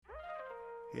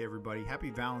Hey everybody, happy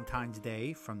Valentine's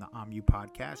Day from the You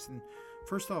podcast. And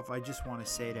first off, I just want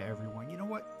to say to everyone, you know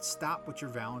what? Stop with your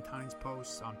Valentine's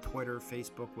posts on Twitter,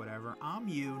 Facebook, whatever. I'm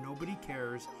you. Nobody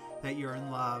cares that you're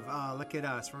in love. Oh, look at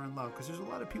us. We're in love. Because there's a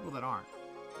lot of people that aren't.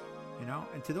 You know?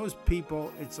 And to those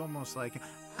people, it's almost like,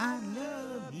 I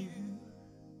love you.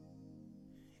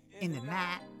 In the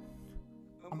night,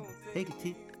 I'm going to take it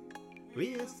to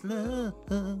with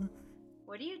love.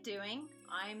 What are you doing?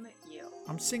 I'm you.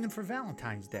 I'm singing for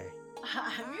Valentine's Day.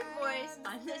 I'm your voice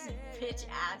on this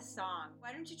bitch-ass song.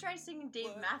 Why don't you try singing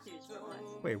Dave Matthews for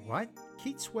once? Wait, what?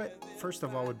 Keith Sweat, first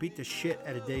of all, would beat the shit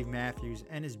out of Dave Matthews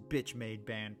and his bitch-made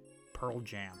band, Pearl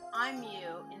Jam. I'm you,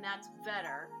 and that's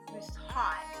Vetter, who's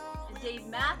hot. And Dave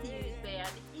Matthews Band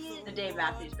is the Dave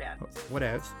Matthews Band.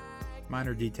 Whatevs.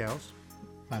 Minor details.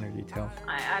 Minor details.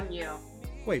 I'm you.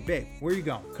 Wait, babe, where are you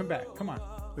going? Come back. Come on.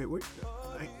 Wait.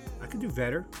 I can do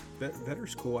Vetter.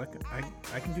 Vetter's cool. I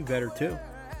can do Vetter too.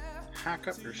 Hack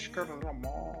up your skirt a little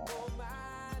more.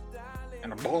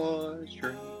 And a boy's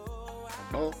tree.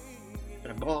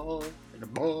 And a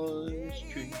boy's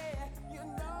tree.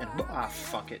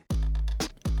 Fuck it.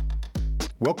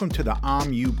 Welcome to the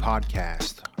I'm You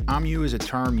podcast. I'm You is a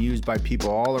term used by people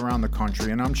all around the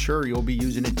country, and I'm sure you'll be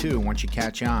using it too once you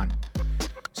catch on.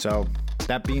 So,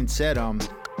 that being said,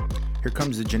 here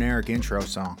comes the generic intro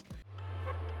song.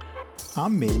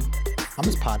 I'm me. I'm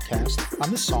this podcast.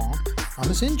 I'm this song. I'm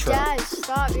this intro. Dad,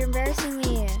 stop. You're embarrassing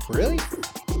me. Really?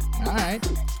 All right.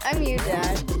 I'm you,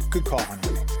 Dad. Good call,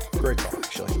 honey. Great call,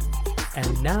 actually.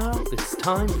 And now it's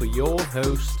time for your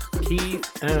host, Keith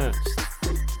Ernst.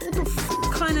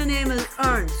 What kind of name is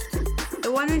Ernst?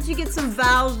 Why don't you get some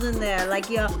vowels in there, like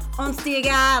your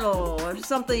Ernstigato or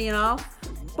something, you know?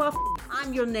 But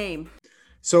I'm your name.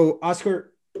 So,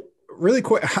 Oscar, really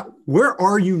quick, where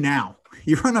are you now?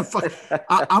 You're on a fuck.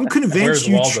 I'm convinced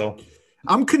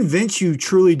I'm convinced you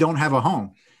truly don't have a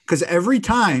home, because every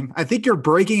time I think you're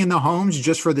breaking in the homes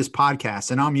just for this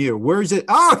podcast, and I'm you. Where is it?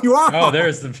 Oh, you are. Oh,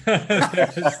 there's the.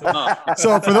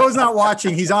 So for those not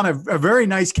watching, he's on a very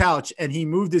nice couch, and he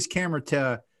moved his camera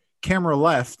to camera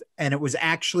left, and it was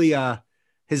actually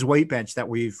his weight bench that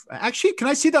we've actually. Can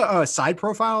I see the side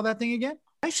profile of that thing again?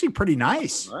 Actually, pretty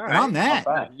nice. All right. Around that.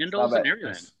 Handles and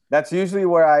everything. That's usually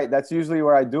where I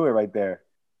do it right there.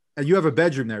 And you have a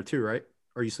bedroom there too, right?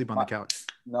 Or you sleep on the couch?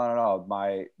 No.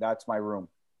 That's my room.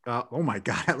 Oh my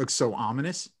God, that looks so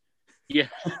ominous. Yeah.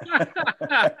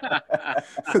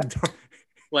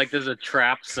 Like there's a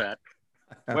trap set.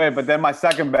 Wait, but then my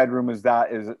second bedroom is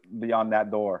beyond that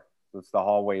door. So it's the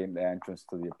hallway and the entrance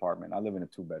to the apartment. I live in a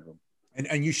 2-bedroom.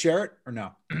 And you share it or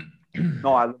no?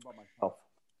 No, I live by myself.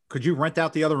 Could you rent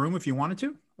out the other room if you wanted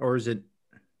to? Or is it?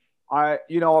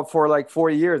 For like 4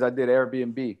 years, I did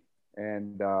Airbnb,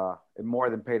 and it more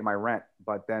than paid my rent.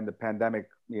 But then the pandemic,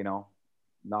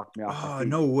 knocked me off. Oh,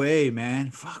 no way,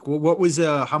 man. Fuck. Well, what was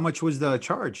how much was the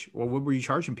charge? Well, what were you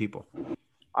charging people?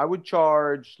 I would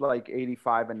charge like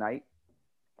 $85 a night.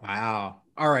 Wow.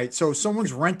 All right. So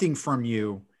someone's renting from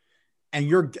you, and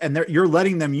you're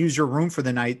letting them use your room for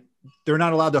the night. They're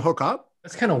not allowed to hook up?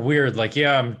 That's kind of weird. Like,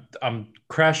 yeah, I'm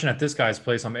crashing at this guy's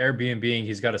place. I'm Airbnb-ing.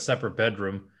 He's got a separate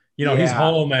bedroom. He's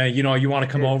home, and you want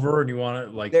to come over, and you want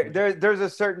to like. There's a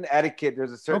certain etiquette.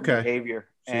 There's a certain behavior,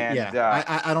 and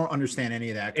I don't understand any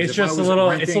of that. It's just a little.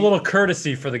 It's a little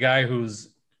courtesy for the guy who's.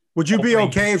 Would you be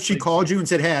okay if she called you and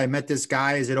said, "Hey, I met this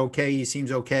guy. Is it okay? He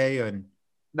seems okay." And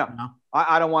no.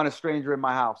 I don't want a stranger in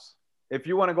my house. If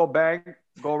you want to go bang,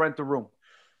 go rent the room.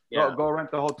 Yeah. Go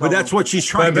rent the hotel. But that's what she's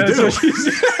trying to do.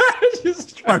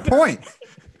 My point.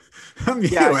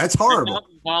 That's horrible.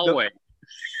 Hallway.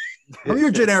 I'm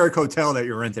your generic hotel that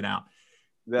you're renting out.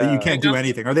 That you can't do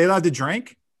anything. Are they allowed to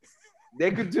drink?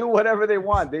 They could do whatever they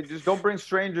want. They just don't bring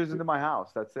strangers into my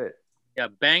house. That's it. Yeah,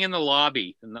 bang in the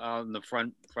lobby in the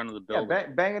front of the building. Yeah,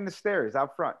 bang in the stairs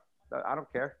out front. I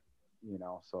don't care.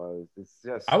 So it's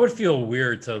just. I would feel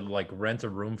weird to like rent a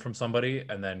room from somebody,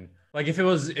 and then like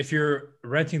if you're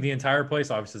renting the entire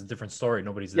place, obviously it's a different story.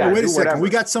 Nobody's there. Wait a second. Whatever. We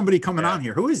got somebody coming on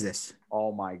here. Who is this?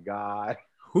 Oh my God.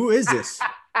 Who is this?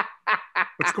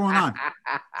 What's going on?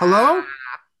 Hello?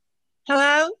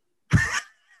 Hello?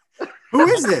 Who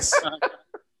is this?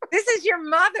 This is your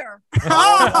mother.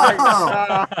 Oh,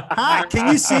 hi. Can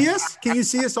you see us? Can you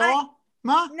see us all,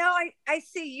 Ma? No, I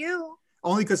see you.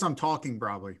 Only because I'm talking,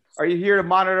 probably. Are you here to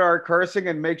monitor our cursing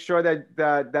and make sure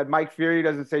that Mike Fury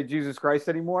doesn't say Jesus Christ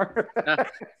anymore?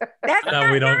 That's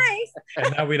not nice.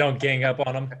 And now we don't gang up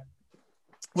on him.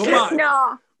 Well, Ma,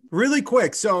 no. Really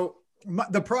quick. So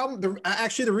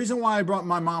the reason why I brought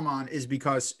my mom on is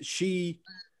because she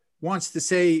wants to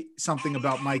say something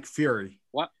about Mike Fury.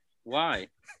 What? Why?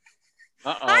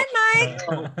 Hi, Mike.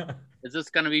 Is Is this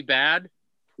going to be bad?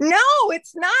 No,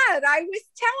 it's not. I was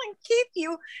telling Keith,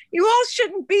 you all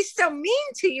shouldn't be so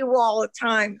mean to you all the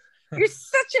time. You're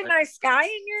such a nice guy,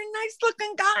 and you're a nice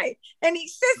looking guy. And he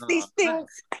says these things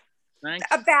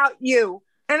about you,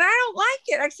 and I don't like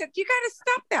it. I said, you got to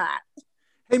stop that.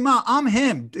 Hey, Ma, I'm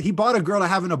him. He bought a girl to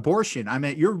have an abortion. I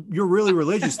mean, you're really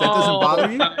religious. That doesn't bother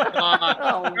you?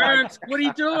 Ernst, what are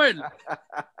you doing?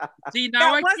 See,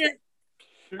 now I can't.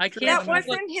 That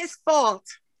wasn't his fault.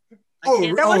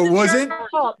 It wasn't? Your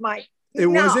fault, Mike. It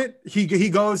wasn't? He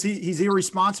goes, he's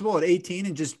irresponsible at 18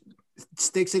 and just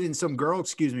sticks it in some girl,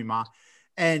 excuse me, Ma,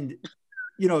 and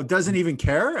doesn't even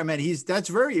care. I mean, that's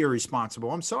very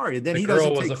irresponsible. I'm sorry. And then he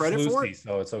doesn't take credit for it.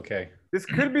 So it's okay. This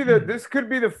could be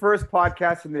the first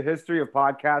podcast in the history of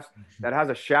podcasts that has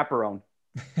a chaperone.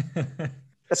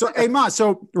 So, hey, Ma,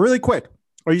 so really quick,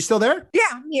 are you still there? Yeah,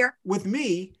 I'm here. With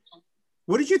me,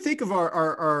 what did you think of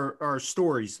our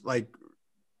stories?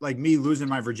 Like me losing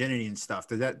my virginity and stuff.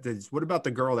 What about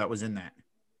the girl that was in that?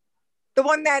 The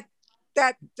one that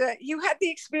you had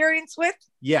the experience with?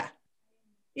 Yeah.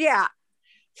 Yeah.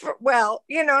 Well,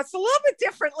 it's a little bit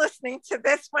different listening to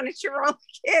this when it's your own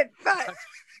kid, but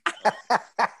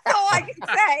that's all I can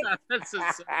say. This is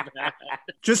so bad.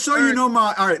 Just so you know,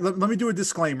 Ma, all right, let me do a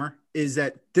disclaimer, is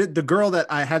that the girl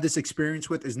that I had this experience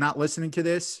with is not listening to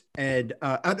this. And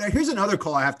here's another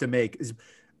call I have to make is,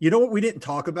 what we didn't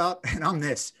talk about, and I'm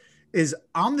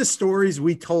the stories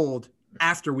we told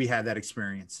after we had that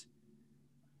experience.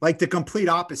 Like the complete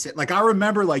opposite. Like I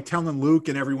remember like telling Luke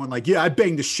and everyone like, yeah, I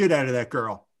banged the shit out of that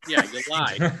girl. Yeah, you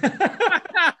lied.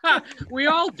 We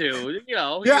all do,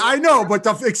 Yeah, I know, but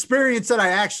the experience that I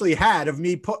actually had of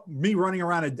me running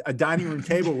around a dining room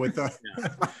table with a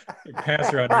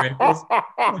pass around your ankles.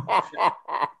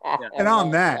 And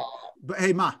on that. But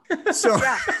hey, Ma. So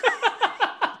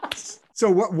So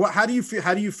what how do you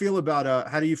feel about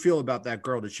that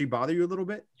girl? Did she bother you a little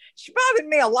bit? She bothered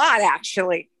me a lot,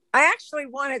 actually. I actually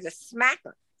wanted to smack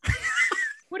her.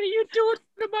 What are you doing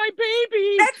to my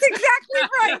baby? That's exactly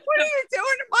right. What are you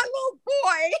doing to my little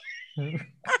boy?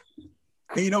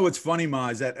 And what's funny, Ma,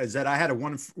 is that I had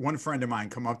one friend of mine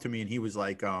come up to me and he was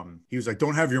like,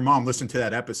 don't have your mom listen to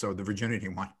that episode, the virginity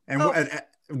one. And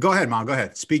go ahead, Mom, go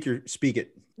ahead. Speak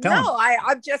it. Tell him.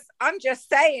 I'm just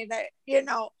saying that,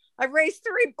 I raised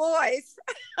 3 boys.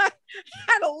 Had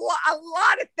a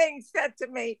lot of things said to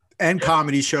me. And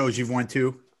comedy shows you've went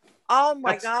to. Oh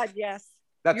my God, yes.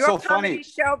 That's Your so comedy funny.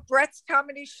 show, Brett's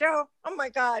comedy show. Oh my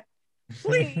God,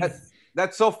 please.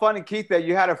 That's so funny, Keith, that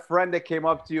you had a friend that came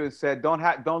up to you and said, don't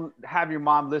have your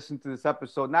mom listen to this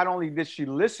episode. Not only did she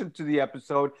listen to the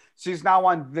episode, she's now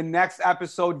on the next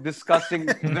episode discussing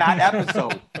that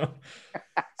episode.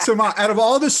 So, Ma, out of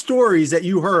all the stories that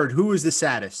you heard, who was the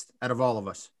saddest out of all of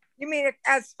us? You mean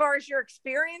as far as your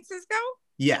experiences go?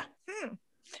 Yeah.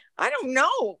 I don't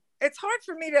know. It's hard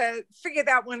for me to figure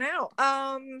that one out.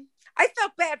 I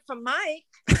felt bad for Mike.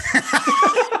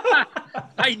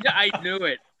 I knew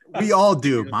it. We all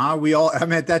do, Ma. I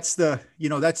mean, that's the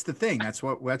thing.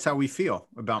 That's how we feel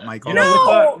about Mike.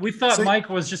 We thought Mike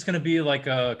was just going to be like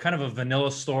a kind of a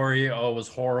vanilla story. Oh, it was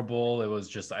horrible. It was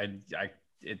just,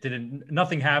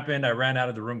 nothing happened. I ran out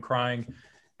of the room crying.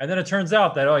 And then it turns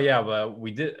out that,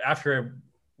 after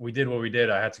we did what we did,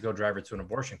 I had to go drive her to an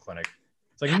abortion clinic.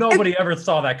 It's like nobody ever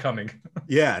saw that coming.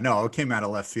 Yeah, no, it came out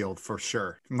of left field for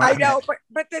sure. I know,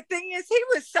 but the thing is, he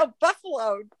was so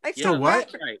buffaloed. I said,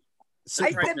 what? Right.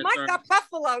 I said, Mike got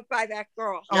buffaloed by that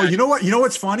girl. Oh, you know what? You know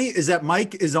what's funny is that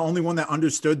Mike is the only one that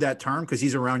understood that term because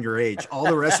he's around your age. All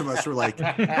the rest of us were like,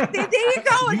 there you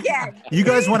go again. You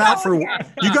guys went out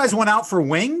for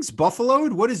wings?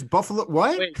 Buffaloed? What is buffalo?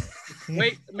 What?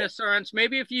 Wait, Miss Ernst,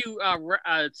 maybe if you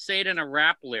say it in a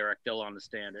rap lyric, they'll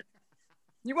understand it.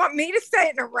 You want me to say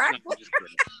it in a rap lyric?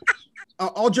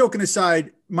 All joking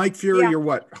aside, Mike Fury, you're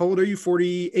what? How old are you?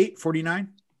 48, 49?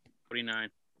 49.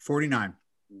 49.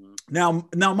 Now,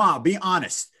 Ma, be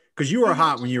honest, because you were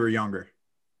hot when you were younger.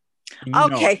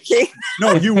 Okay, Keith.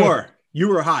 No, you were. You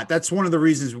were hot. That's one of the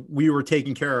reasons we were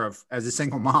taken care of as a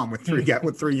single mom with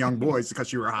three young boys,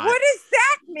 because you were hot. What does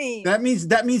that mean? That means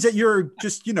that you're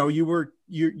just, you were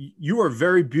a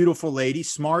very beautiful lady,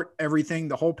 smart, everything,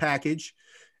 the whole package.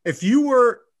 If you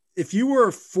were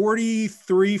a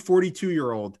 43,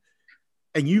 42-year-old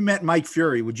and you met Mike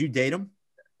Fury, would you date him?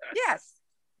 Yes.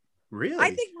 Really?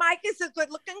 I think Mike is a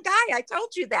good-looking guy. I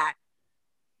told you that.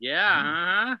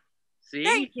 Yeah. See?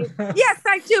 Thank you. Yes,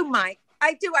 I do, Mike.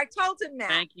 I do. I told him that.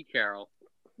 Thank you, Carol.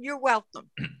 You're welcome.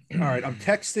 All right. I'm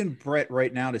texting Brett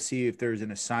right now to see if there's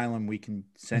an asylum we can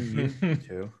send you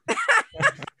to.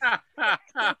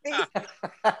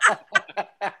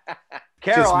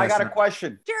 Carol, I got a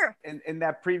question. Sure. In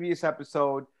that previous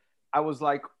episode, I was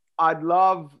like, I'd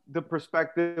love the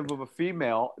perspective of a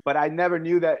female, but I never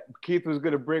knew that Keith was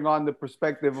going to bring on the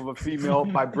perspective of a female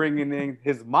by bringing in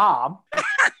his mom.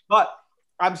 But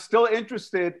I'm still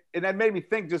interested, and that made me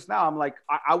think just now. I'm like,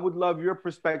 I would love your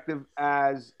perspective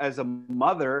as a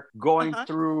mother going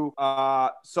through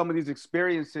some of these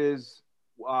experiences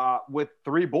with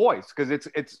 3 boys, because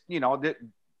it's you know,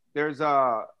 there's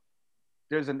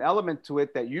an element to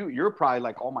it that you're probably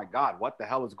like, oh my God, what the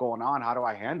hell is going on? How do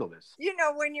I handle this? You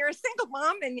know, when you're a single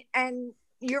mom and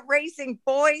you're raising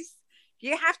boys,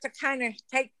 you have to kind of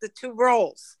take the 2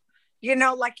 roles. You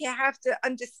know, like you have to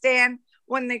understand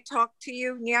when they talk to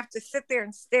you, and you have to sit there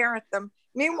and stare at them.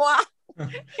 Meanwhile,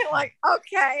 you're like,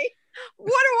 okay, what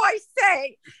do I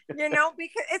say? You know,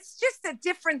 because it's just a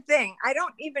different thing. I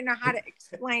don't even know how to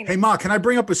explain it. Hey, Ma, can I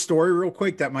bring up a story real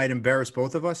quick that might embarrass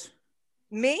both of us?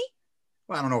 Me?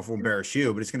 Well, I don't know if it'll embarrass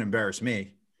you, but it's going to embarrass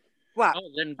me. Well,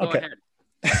 Oh, then go ahead.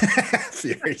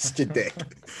 Furious today.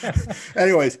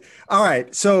 Anyways, all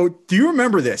right. So, do you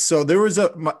remember this? So, there was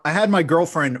I had my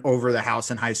girlfriend over the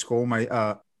house in high school.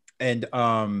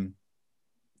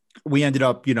 We ended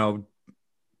up, you know,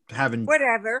 having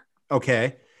whatever.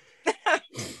 Okay.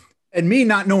 And me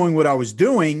not knowing what I was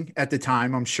doing at the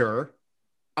time, I'm sure.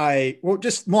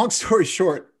 Just long story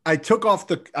short, I took off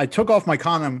my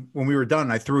condom when we were done.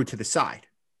 And I threw it to the side.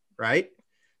 Right.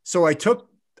 So I took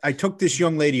this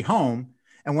young lady home,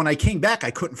 and when I came back,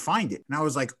 I couldn't find it. And I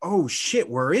was like, oh shit,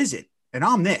 where is it? And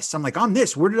I'm like, I'm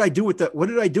this. What did I do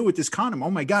with this condom?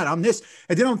 Oh my God, I'm this.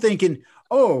 And then I'm thinking,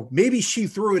 oh, maybe she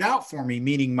threw it out for me,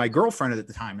 meaning my girlfriend at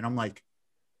the time. And I'm like,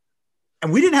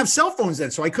 and we didn't have cell phones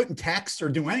then, so I couldn't text or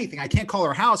do anything. I can't call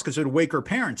her house because it would wake her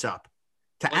parents up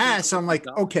to ask. I'm like,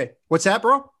 okay, what's that,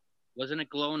 bro? Wasn't it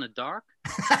glow in the dark?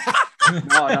 No,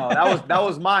 that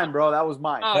was mine, bro. That was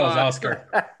mine. That was Oscar.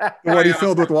 What, he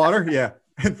filled with water? Yeah.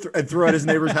 And threw at his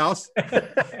neighbor's house.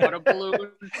 What a balloon.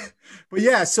 But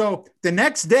yeah, so the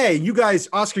next day, you guys,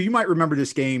 Oscar, you might remember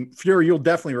this game. Fury, you'll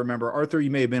definitely remember. Arthur, you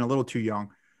may have been a little too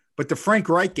young. But the Frank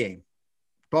Reich game,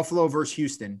 Buffalo versus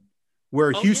Houston,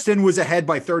 where Houston was ahead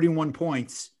by 31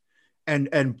 points,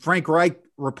 and Frank Reich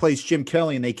replaced Jim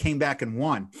Kelly, and they came back and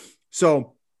won.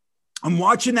 So I'm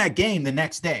watching that game the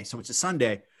next day. So it's a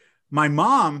Sunday. My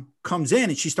mom comes in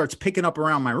and she starts picking up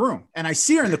around my room, and I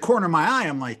see her in the corner of my eye.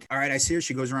 I'm like, all right, I see her.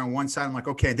 She goes around one side. I'm like,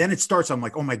 okay. And then it starts. I'm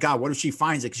like, oh my God, what if she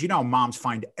finds it? Cause you know, how moms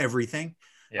find everything.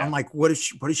 Yeah. I'm like, what if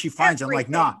she finds it? I'm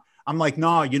like,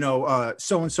 nah, you know,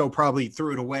 so-and-so probably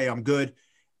threw it away. I'm good.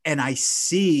 And I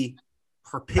see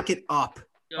her pick it up.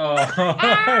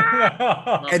 And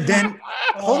then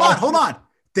hold on.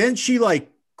 Then she like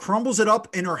crumbles it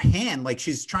up in her hand like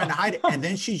she's trying to hide it, and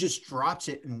then she just drops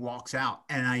it and walks out.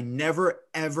 And I never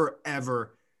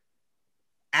ever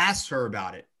asked her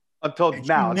about it until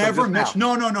now. Never mentioned.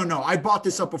 No. I brought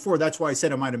this up before. That's why I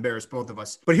said it might embarrass both of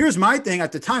us. But here's my thing.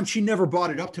 At the time, she never brought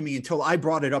it up to me until I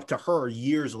brought it up to her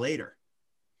years later.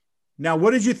 Now, what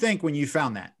did you think when you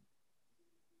found that?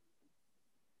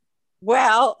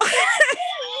 Well,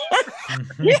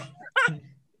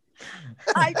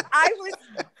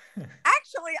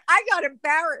 I got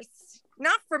embarrassed,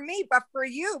 not for me, but for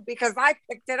you, because I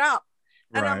picked it up.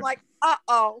 And right. I'm like,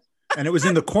 uh-oh. And it was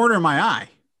in the corner of my eye.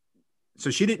 So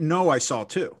she didn't know I saw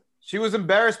too. She was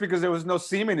embarrassed because there was no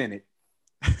semen in it.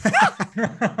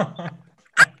 I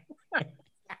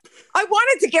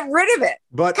wanted to get rid of it.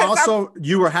 But also,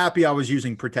 you were happy I was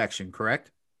using protection,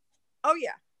 correct? Oh,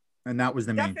 yeah. And that was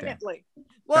the main thing. Definitely.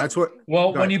 Well, that's what.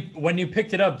 Well, when you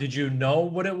picked it up, did you know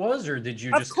what it was, or did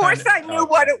you just? Of course, I knew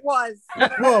what it was.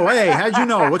 Whoa, hey, how'd you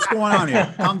know? What's going on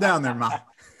here? Calm down there, Mom.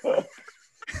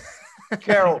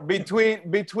 Carol,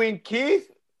 between Keith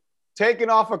taking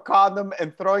off a condom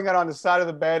and throwing it on the side of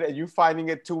the bed, and you finding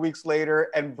it 2 weeks later,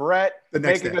 and Brett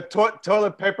making a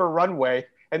toilet paper runway,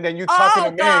 and then you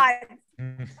tucking him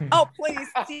in. Oh, please!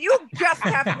 You just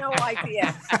have no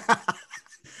idea.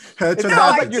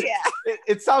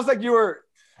 It sounds like you were.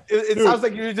 It sounds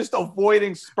like you're just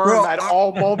avoiding sperm at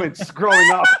all moments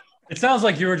growing up. It sounds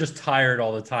like you were just tired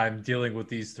all the time dealing with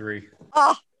these three.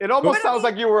 It almost sounds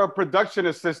like you were a production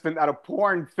assistant at a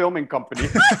porn filming company.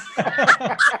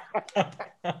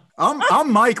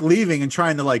 I'm Mike leaving and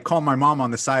trying to like call my mom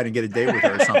on the side and get a date with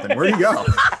her or something. Where'd he go?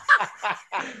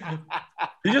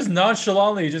 He just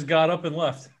nonchalantly just got up and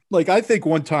left. Like, I think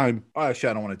one time, actually,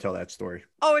 I don't want to tell that story.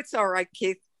 Oh, it's all right,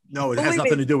 Keith. No, it has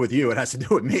nothing to do with you. It has to do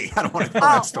with me. I don't want to tell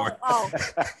that story.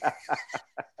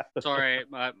 Sorry,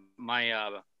 my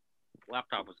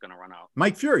laptop was going to run out.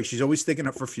 Mike Fury. She's always sticking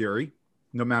up for Fury,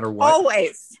 no matter what.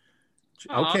 Always.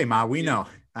 Okay, Ma, we know.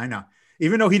 I know.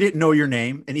 Even though he didn't know your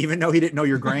name, and even though he didn't know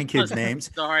your grandkids'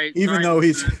 names, even though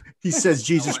he says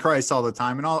Jesus Christ all the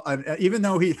time, and all, even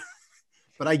though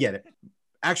but I get it.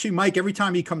 Actually, Mike, every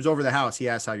time he comes over the house, he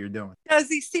asks how you're doing. Does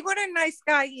he see what a nice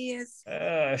guy he is?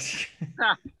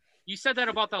 You said that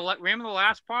about remember the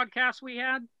last podcast we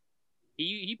had?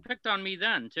 He picked on me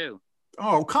then too.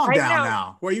 Oh, calm down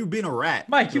now. Why are you being a rat?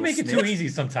 Mike, you make it too easy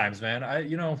sometimes, man.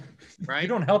 You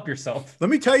don't help yourself. Let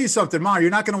me tell you something, Mom.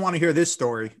 You're not going to want to hear this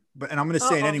story, and I'm going to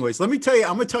say it anyways. Let me tell you,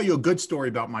 I'm going to tell you a good story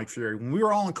about Mike Fury. When we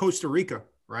were all in Costa Rica,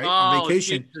 right, on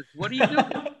vacation. Jesus. What are you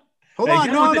doing? Hold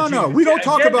on, no. We don't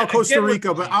talk about Costa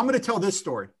Rica, but I'm going to tell this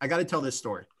story. I got to tell this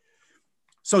story.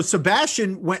 So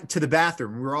Sebastian went to the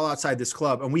bathroom. We were all outside this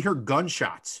club, and we heard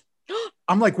gunshots.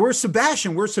 I'm like, "Where's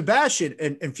Sebastian? Where's Sebastian?"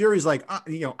 And Fury's like,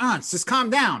 "Aunts, just calm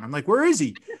down." I'm like, "Where is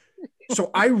he?"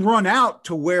 So I run out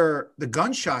to where the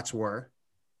gunshots were,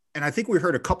 and I think we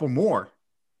heard a couple more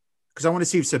because I want to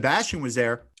see if Sebastian was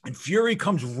there. And Fury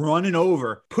comes running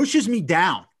over, pushes me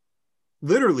down,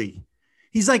 literally.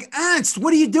 He's like, "Ernst,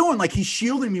 what are you doing?" Like he's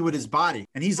shielding me with his body.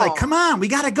 And he's like, "Come on, we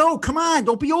got to go. Come on,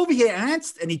 don't be over here,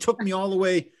 Ernst." And he took me all the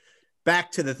way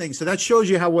back to the thing. So that shows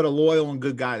you what a loyal and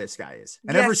good guy this guy is.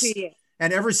 And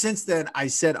ever since then, I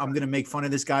said, I'm going to make fun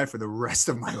of this guy for the rest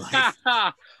of my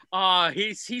life.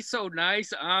 He's so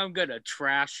nice. I'm going to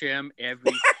trash him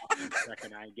every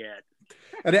second I get.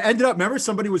 And it ended up, remember,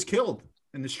 somebody was killed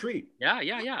in the street. Yeah.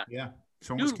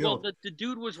 Someone was killed. Well, the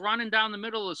dude was running down the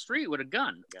middle of the street with a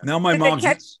gun. Now my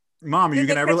Mom, are you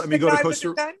going to ever let me go to Costa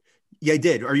Rica? Yeah, I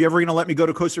did. Are you ever going to let me go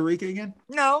to Costa Rica again?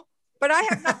 No, but I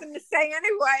have nothing to say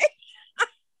anyway.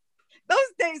 Those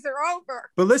days are over.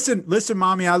 But listen,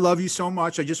 Mommy, I love you so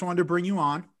much. I just wanted to bring you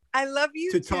on. I love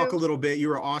you to talk a little bit. You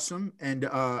were awesome. And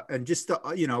just,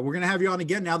 we're going to have you on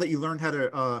again now that you learned how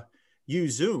to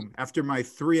use Zoom after my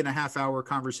 3.5-hour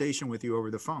conversation with you over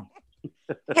the phone.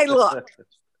 Hey, look,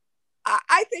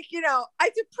 I think, I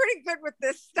did pretty good with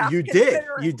this stuff. You did.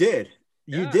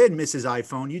 You did, Mrs.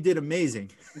 iPhone. You did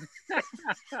amazing.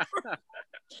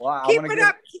 Wow. Keep it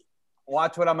up.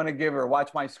 Watch what I'm going to give her.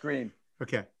 Watch my screen.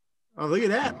 Okay. Oh, look at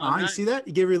that. Ma, you see that?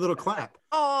 You gave her a little clap.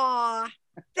 Oh,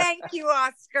 thank you,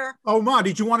 Oscar. Oh, Ma,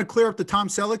 did you want to clear up the Tom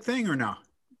Selleck thing or no?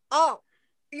 Oh,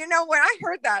 when I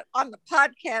heard that on the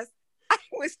podcast, I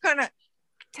was going to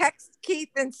text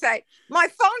Keith and say, my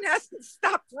phone hasn't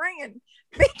stopped ringing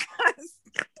because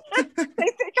they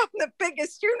think I'm the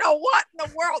biggest you-know-what in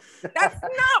the world. That's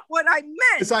not what I meant.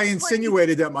 Because I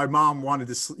insinuated that my mom wanted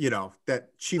to,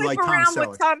 that she liked Tom Selleck.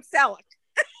 With Tom Selleck.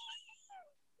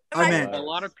 I meant a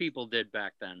lot of people did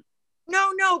back then.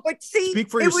 No, but see, speak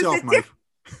for yourself, Mike.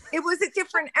 It was a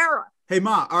different era. Hey,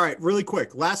 Ma, all right, really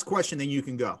quick. Last question, then you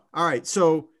can go. All right,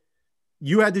 so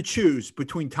you had to choose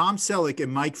between Tom Selleck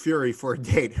and Mike Fury for a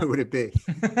date. Who would it be?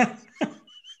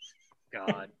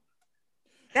 God.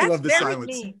 I love the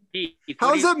silence. Mean.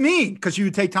 How does that mean? Because you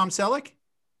would take Tom Selleck?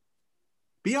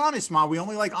 Be honest, Ma. We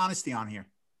only like honesty on here.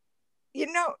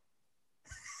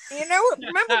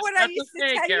 Remember what I used to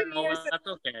tell you years ago? That's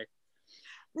okay.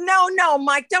 No,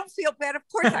 Mike, don't feel bad. Of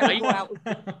course I go out.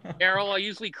 Carol, I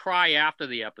usually cry after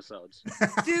the episodes.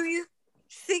 Do you?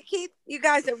 See, Keith, you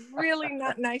guys are really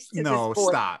not nice to this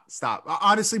boy. No, stop.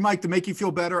 Honestly, Mike, to make you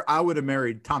feel better, I would have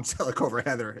married Tom Selleck over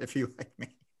Heather if you like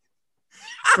me.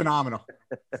 Phenomenal.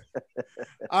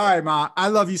 All right, Ma. I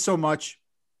love you so much.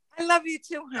 I love you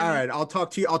too, honey. All right, I'll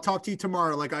talk to you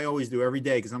tomorrow, like I always do, every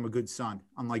day, because I'm a good son.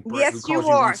 Unlike Brett, yes, who calls you you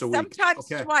are. once a week. Sometimes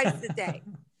twice a day.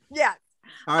 Yes.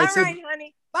 All right,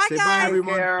 honey. Bye, say guys. bye,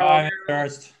 everyone. Bye,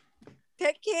 first.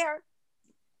 Take care.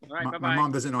 All right, my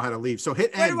mom doesn't know how to leave, so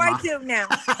hit end. What do I do now?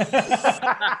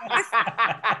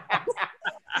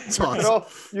 It's awesome.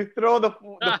 You throw the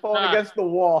phone against the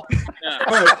wall.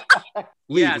 Right.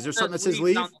 Leave. Is there something that says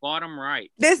leave? On the bottom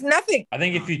right. There's nothing. I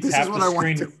think if you tap the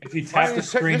screen, if you tap the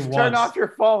screen just once, turn off your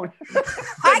phone.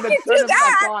 I can do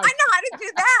that. I know how to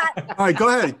do that. All right,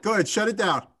 go ahead. Shut it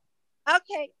down.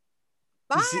 Okay.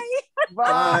 Bye.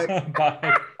 Bye.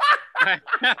 bye.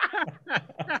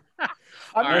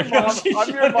 I'm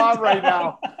your mom right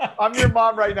now. I'm your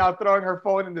mom right now, throwing her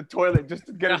phone in the toilet just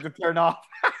to get it to turn off.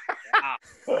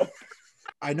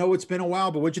 I know it's been a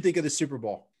while, but what'd you think of the Super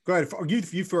Bowl? Go ahead.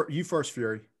 You first,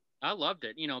 Fury. I loved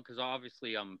it, because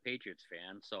obviously I'm a Patriots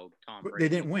fan, so Tom Brady.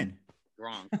 They didn't win.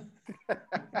 Wrong.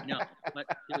 No, but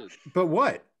dude. But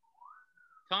what?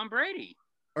 Tom Brady.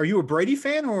 Are you a Brady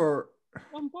fan or?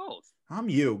 I'm both. I'm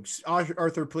you.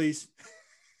 Arthur, please.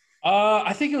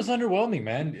 I think it was underwhelming,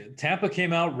 man. Tampa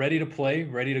came out ready to play,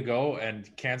 ready to go, and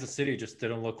Kansas City just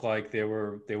didn't look like they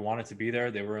wanted to be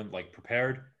there. They weren't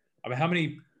prepared. I mean, how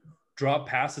many drop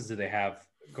passes did they have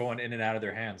going in and out of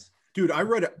their hands? Dude, I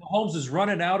read it. Mahomes is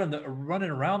running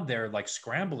around there, like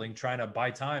scrambling, trying to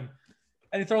buy time.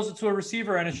 And he throws it to a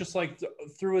receiver, and it's just like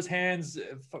through his hands,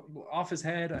 off his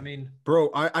head. I mean,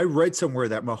 Bro, I read somewhere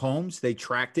that Mahomes, they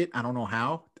tracked it. I don't know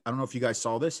how. I don't know if you guys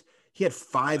saw this. He had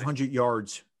 500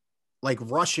 yards, like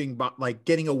rushing, but like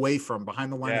getting away from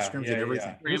behind the line of scrimmage and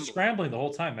everything. He was scrambling the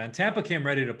whole time, man. Tampa came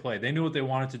ready to play. They knew what they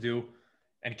wanted to do,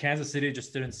 and Kansas City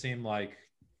just didn't seem like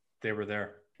they were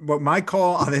there. But my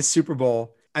call on this Super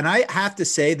Bowl, and I have to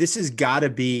say, this has got to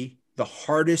be the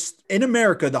hardest in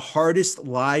America, the hardest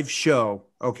live show.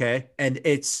 Okay. And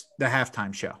it's the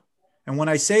halftime show. And when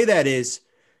I say that is,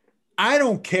 I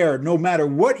don't care, no matter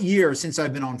what year since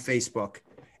I've been on Facebook,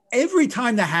 every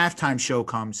time the halftime show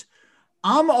comes,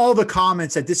 I'm all the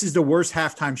comments that this is the worst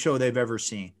halftime show they've ever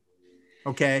seen.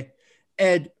 Okay.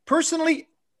 And personally,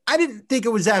 I didn't think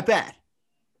it was that bad,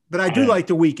 but I do like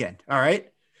The Weeknd. All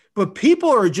right. But people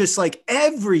are just like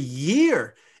every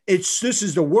year, this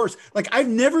is the worst. Like I've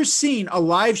never seen a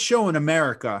live show in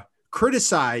America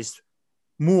criticized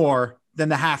more than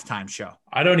the halftime show.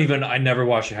 I never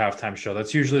watch a halftime show.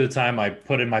 That's usually the time I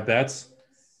put in my bets,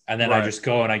 and then I just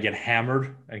go and I get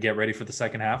hammered and get ready for the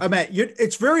second half. I mean,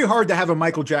 it's very hard to have a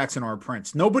Michael Jackson or a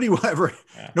Prince. Nobody will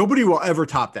ever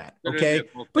top that. Okay.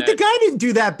 But the guy didn't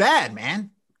do that bad,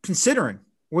 man. Considering.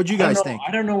 What'd you guys think?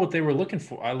 I don't know what they were looking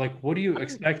for. What do you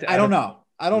expect? I don't know.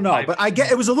 But I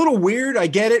get it was a little weird. I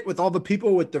get it with all the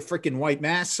people with the freaking white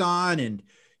masks on, and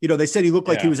they said he looked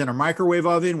like he was in a microwave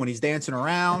oven when he's dancing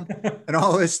around and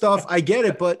all this stuff. I get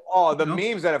it, but the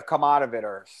memes that have come out of it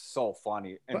are so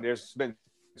funny, and there's been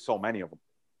so many of them.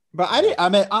 But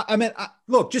I mean,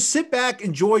 look, just sit back,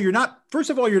 enjoy. First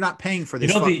of all, you're not paying for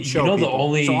this fucking show.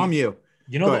 So I'm you.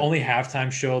 The only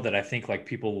halftime show that I think like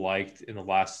people liked in the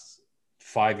last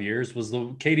 5 years was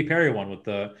the Katy Perry one with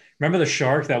remember the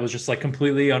shark that was just like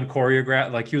completely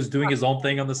unchoreographed, like he was doing his own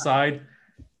thing on the side.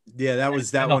 Yeah, that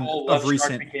was that one of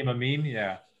recent. Became a meme.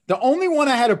 Yeah. The only one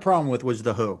I had a problem with was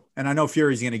the Who, and I know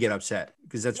Fury's going to get upset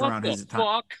because that's around his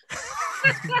time.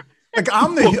 Like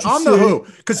I'm the Who,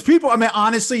 because people. I mean,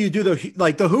 honestly, you do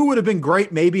the Who would have been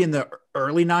great maybe in the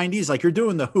early '90s. Like you're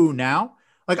doing the Who now.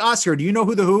 Like Oscar, do you know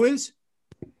who the Who is?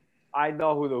 I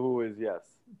know who the Who is. Yes,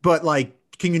 but like.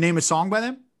 Can you name a song by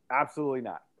them? Absolutely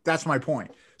not. That's my point.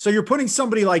 So you're putting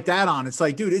somebody like that on. It's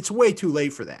like, dude, it's way too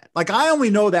late for that. Like, I only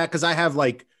know that because I have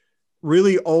like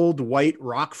really old white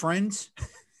rock friends.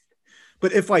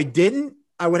 But if I didn't,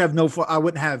 I would have I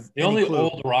wouldn't have the only clue.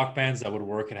 Old rock bands that would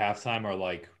work at halftime are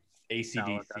like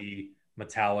AC/DC,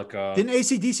 Metallica. Didn't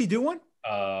AC/DC do one?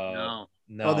 No.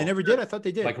 Oh, they never did? I thought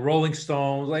they did. Like Rolling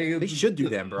Stones. Like they should do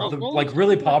them, bro. Like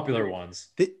really popular ones.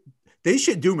 They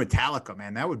should do Metallica,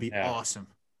 man. That would be awesome.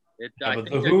 But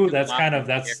the Who, that's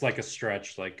like a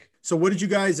stretch. Like, so what did you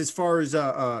guys, as far as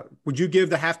would you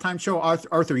give the halftime show?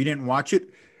 Arthur, you didn't watch it?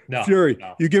 No. Fury,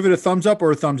 no. You give it a thumbs up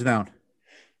or a thumbs down?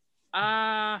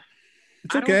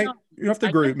 It's okay. You don't have to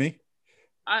agree with me.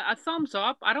 A thumbs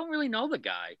up. I don't really know the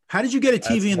guy. How did you get a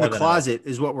TV in the closet?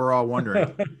 Is what we're all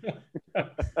wondering.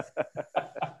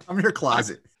 I'm in your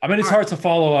closet. I mean, it's hard to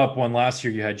follow up when last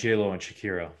year you had J-Lo and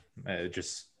Shakira.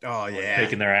 Just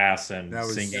taking their ass and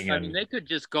singing. I mean, they could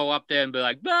just go up there and be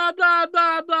like, blah, blah,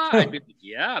 blah, blah. I'd be like,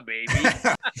 yeah, baby.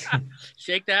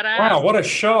 Shake that ass. Wow, what a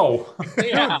show.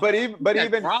 Yeah. But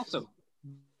even awesome.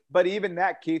 But even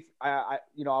that, Keith, I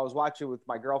was watching with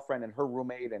my girlfriend and her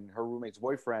roommate and her roommate's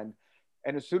boyfriend.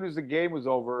 And as soon as the game was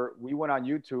over, we went on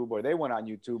YouTube, or they went on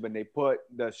YouTube, and they put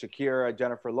the Shakira,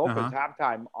 Jennifer Lopez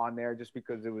halftime on there just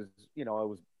because it was,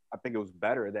 I think it was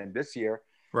better than this year.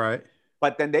 Right.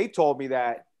 But then they told me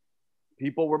that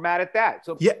people were mad at that.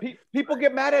 So people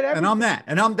get mad at everything. And I'm that.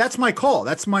 And that's my call.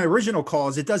 That's my original call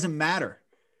is it doesn't matter.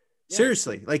 Yeah.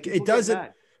 Seriously. Like it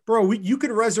doesn't. Bro, you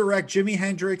could resurrect Jimi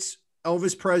Hendrix,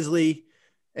 Elvis Presley,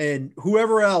 and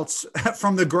whoever else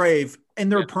from the grave in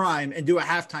their prime and do a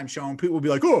halftime show. And people will be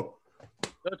like, oh,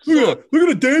 look at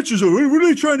the dancers. What are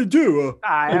they trying to do?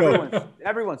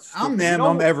 Everyone's I'm them.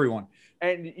 I'm everyone.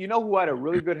 And you know who had a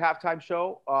really good halftime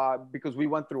show? Because we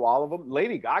went through all of them.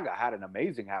 Lady Gaga had an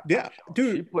amazing halftime show.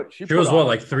 Dude. She was what,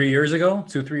 like 3 years ago?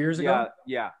 2-3 years ago?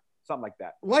 Yeah, something like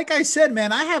that. Like I said,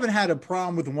 man, I haven't had a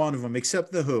problem with one of them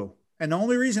except the Who. And the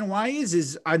only reason why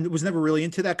is I was never really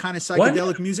into that kind of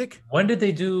psychedelic music. When did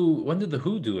the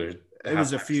Who do it? It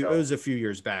was a few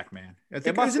years back, man. I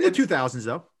think it was in the 2000s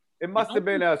though. It must have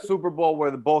been a Super Bowl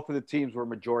where both of the teams were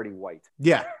majority white.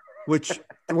 Yeah.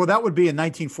 That would be in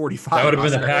 1945. That would have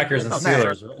been the Packers and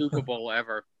Steelers. Super Bowl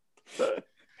ever.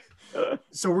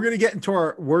 So we're going to get into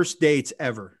our worst dates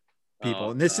ever. people,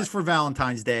 Oh, and this God. is for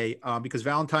Valentine's Day because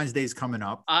Valentine's Day is coming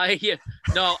up.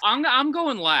 No, I'm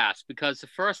going last because the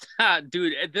first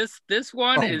dude, this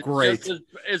one is great. just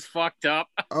is fucked up.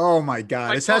 Oh my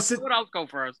God! Like, what else go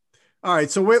first? All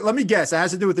right, so wait, let me guess. It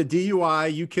has to do with the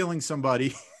DUI, you killing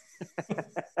somebody.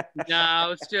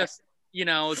 No, it's just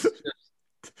it's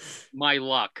just my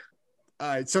luck. All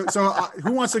right, so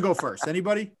who wants to go first?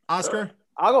 Anybody? Oscar?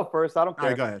 I'll go first. I don't care. All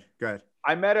right, go ahead. Go ahead.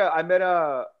 I met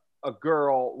a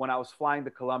girl when I was flying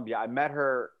to Colombia. I met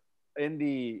her in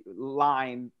the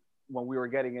line when we were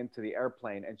getting into the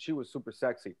airplane, and she was super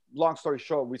sexy. Long story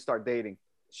short, we start dating.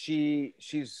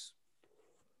 She's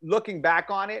looking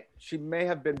back on it, she may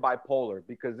have been bipolar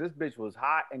because this bitch was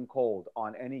hot and cold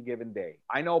on any given day.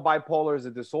 I know bipolar is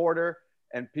a disorder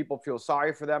and people feel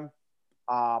sorry for them.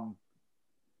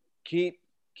 Keep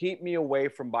me away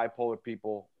from bipolar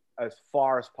people as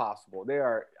far as possible.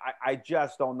 I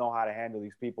just don't know how to handle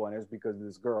these people, and it's because of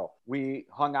this girl. We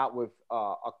hung out with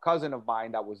a cousin of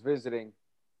mine that was visiting,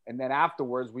 and then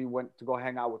afterwards we went to go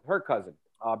hang out with her cousin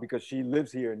because she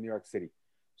lives here in New York City.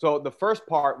 So the first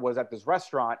part was at this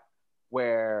restaurant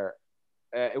where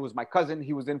it was my cousin.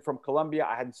 He was in from Colombia.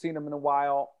 I hadn't seen him in a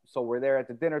while. So we're there at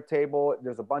the dinner table.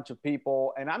 There's a bunch of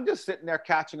people, and I'm just sitting there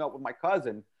catching up with my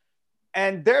cousin.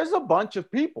 And there's a bunch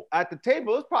of people at the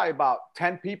table. There's probably about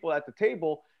 10 people at the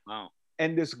table. Wow.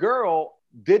 And this girl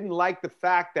didn't like the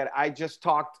fact that I just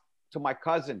talked to my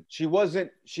cousin. She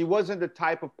wasn't the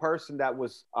type of person that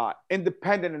was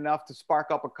independent enough to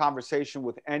spark up a conversation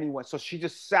with anyone. So she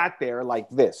just sat there like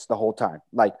this the whole time,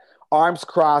 like arms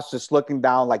crossed, just looking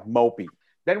down like mopey.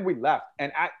 Then we left,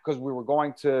 and because we were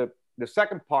going to the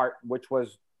second part, which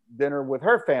was dinner with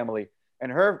her family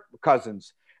and her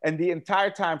cousins. And the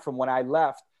entire time from when I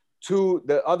left to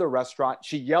the other restaurant,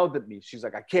 she yelled at me. She's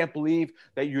like, I can't believe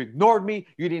that you ignored me.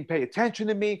 You didn't pay attention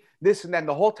to me, this and that. And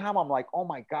the whole time I'm like, oh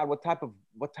my God, what type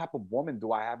of woman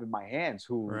do I have in my hands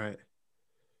who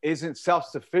isn't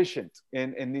self-sufficient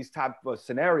in these type of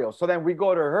scenarios? So then we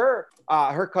go to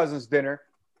her cousin's dinner,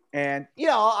 and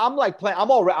I'm like playing.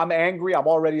 I'm angry. I'm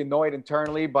already annoyed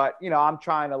internally, but I'm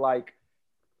trying to like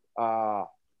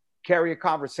carry a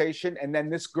conversation. And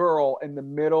then this girl in the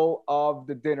middle of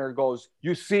the dinner goes,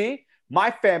 you see,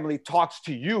 my family talks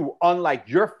to you unlike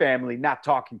your family not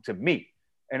talking to me.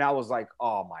 And I was like,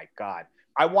 oh my God.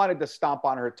 I wanted to stomp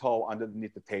on her toe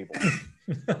underneath the table.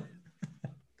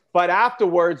 But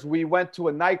afterwards, we went to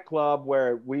a nightclub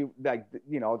where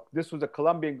this was a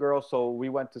Colombian girl. So we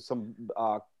went to some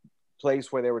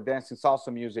place where they were dancing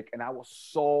salsa music. And I was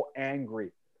so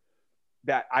angry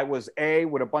that I was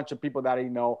with a bunch of people that I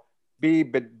know, B,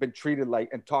 been treated like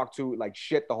and talked to like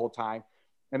shit the whole time.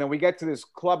 And then we get to this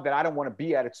club that I don't want to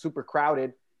be at. It's super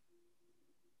crowded.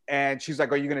 And she's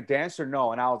like, are you going to dance or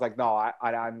no? And I was like, no,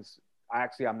 I'm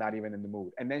not even in the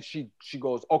mood. And then she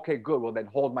goes, okay, good. Well, then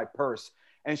hold my purse.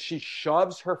 And she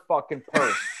shoves her fucking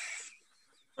purse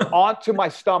onto my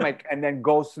stomach and then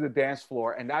goes to the dance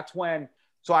floor. And that's when,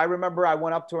 so I remember I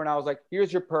went up to her and I was like,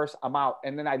 here's your purse, I'm out.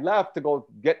 And then I left to go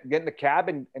get in the cab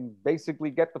and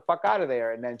basically get the fuck out of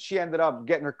there. And then she ended up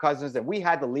getting her cousins and we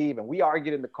had to leave and we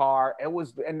argued in the car.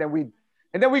 And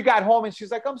then we got home and she's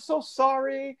like, I'm so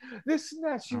sorry, this and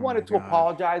that. She wanted to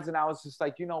apologize. And I was just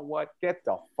like, you know what? Get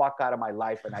the fuck out of my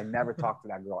life. And I never talked to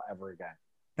that girl ever again.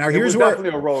 Now here's definitely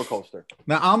a roller coaster.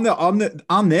 Now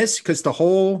on this, because the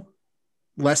whole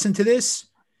lesson to this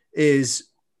is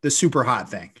the super hot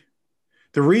thing.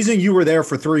 The reason you were there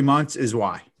for 3 months is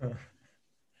why?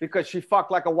 Because she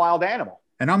fucked like a wild animal.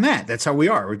 And I'm that. That's how we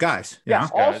are. We're guys. Yeah.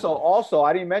 Also,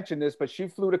 I didn't mention this, but she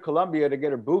flew to Colombia to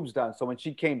get her boobs done. So when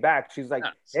she came back, she's like,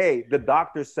 hey, the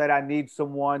doctor said I need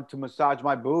someone to massage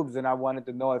my boobs. And I wanted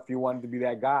to know if you wanted to be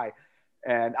that guy.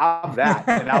 And I'm that.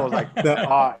 And I was like,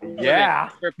 yeah.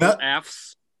 Triple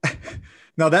Fs.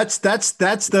 No, that's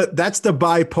the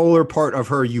bipolar part of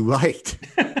her you liked.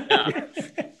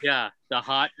 Yeah, the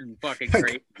hot and fucking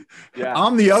great. Yeah,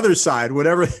 I'm the other side.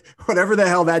 Whatever the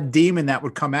hell that demon that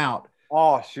would come out.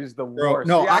 Oh, she's the worst.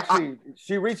 No,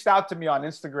 she reached out to me on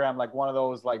Instagram, like one of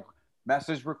those like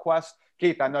message requests.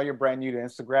 Keith, I know you're brand new to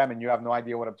Instagram and you have no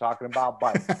idea what I'm talking about,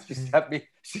 but she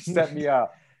sent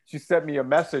me a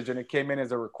message and it came in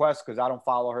as a request because I don't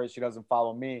follow her. She doesn't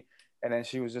follow me. And then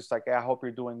she was just like, hey, I hope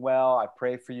you're doing well. I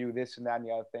pray for you, this and that and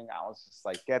the other thing. I was just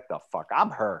like, get the fuck. I'm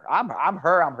her. I'm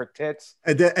her. I'm her tits.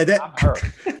 I'm her.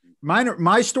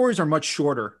 My stories are much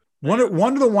shorter. One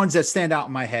of the ones that stand out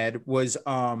in my head was,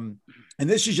 and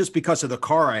this is just because of the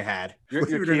car I had.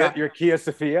 Your Kia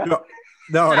Sophia? No,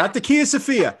 not the Kia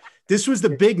Sophia. This was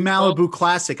the big Malibu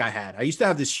Classic I had. I used to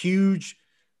have this huge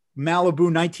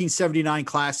Malibu 1979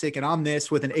 Classic, and I'm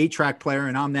this with an 8-track player,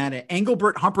 and I'm that. And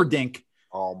Engelbert Humperdinck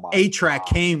Oh my A-Track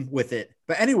God. came with it.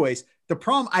 But anyways, the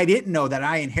problem I didn't know that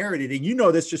I inherited, and you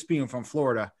know this just being from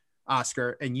Florida,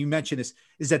 Oscar, and you mentioned this,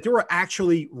 is that there were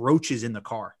actually roaches in the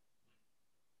car.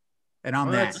 And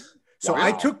I'm that. So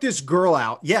I took this girl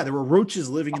out. Yeah, there were roaches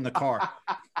living in the car.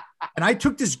 And I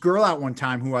took this girl out one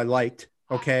time who I liked,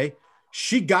 okay?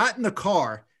 She got in the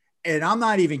car, and I'm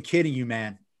not even kidding you,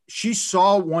 man. She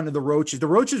saw one of the roaches. The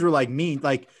roaches were like mean.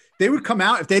 Like, they would come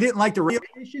out. If they didn't like the radio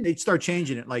station, they'd start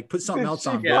changing it. Like, put something else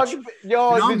on. Yo, did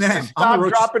she stop,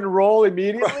 drop, and roll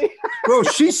immediately? Bro,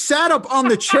 she sat up on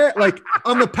the chair, like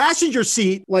on the passenger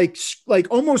seat, like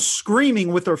almost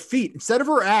screaming with her feet. Instead of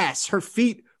her ass, her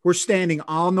feet were standing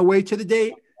on the way to the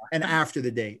date and after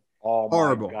the date. Oh,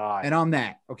 horrible. My God. And I'm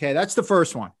that. Okay, that's the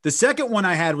first one. The second one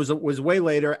I had was way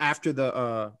later after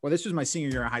the this was my senior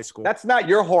year in high school. That's not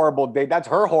your horrible date. That's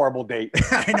her horrible date.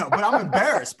 I know, but I'm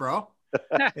embarrassed, bro.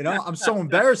 You know, I'm so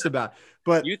embarrassed about it.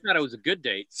 But you thought it was a good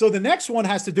date. So the next one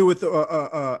has to do with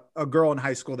a girl in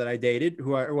high school that I dated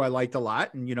who I liked a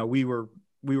lot. And, you know, we were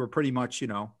pretty much, you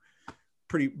know,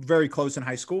 very close in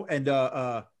high school. And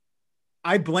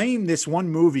I blame this one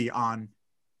movie on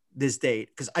this date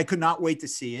because I could not wait to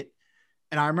see it.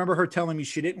 And I remember her telling me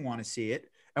she didn't want to see it.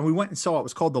 And we went and saw it. It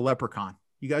was called The Leprechaun.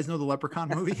 You guys know the Leprechaun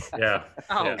movie? Yeah.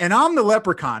 Oh. And I'm the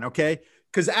Leprechaun, okay?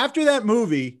 Because after that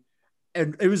movie,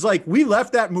 and it was like we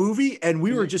left that movie and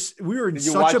we were in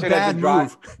such a bad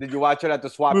move. Did you watch it at the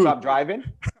swap shop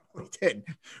drive-in? We did.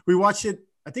 We watched it.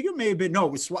 I think it may have been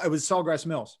it was Sawgrass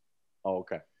Mills. Oh,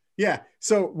 okay. Yeah.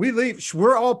 So we leave.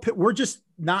 We're just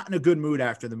not in a good mood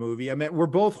after the movie. I mean, we're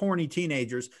both horny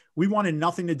teenagers. We wanted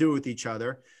nothing to do with each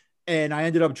other, and I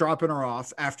ended up dropping her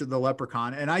off after the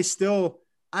Leprechaun. And I still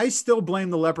blame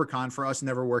the Leprechaun for us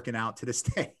never working out to this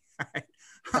day. All right?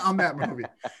 On that movie.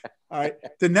 All right.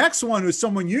 The next one was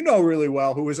someone you know really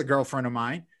well, who was a girlfriend of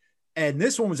mine. And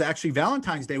this one was actually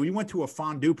Valentine's Day. We went to a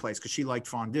fondue place because she liked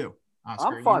fondue.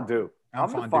 Oscar, I'm fondue. I'm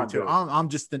fondue too. I'm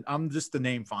just the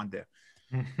name fondue.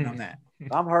 I'm that.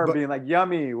 I'm her being like,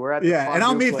 yummy. We're at the and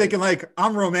I'm me place. thinking like,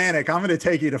 I'm romantic. I'm going to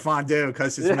take you to fondue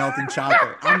because it's melting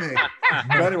chocolate. I'm me.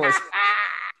 But anyways.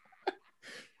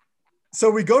 So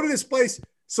we go to this place.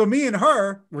 So me and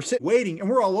her, we're sitting waiting and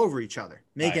we're all over each other,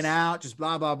 making out, just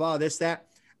blah, blah, blah, this, that.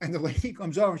 And the lady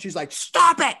comes over and she's like,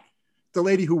 stop it. The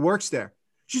lady who works there.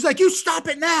 She's like, you stop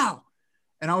it now.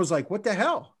 And I was like, what the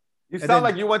hell? You sound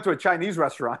like you went to a Chinese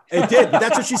restaurant. It did. But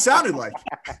that's what she sounded like.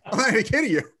 I'm not even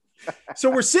kidding you. So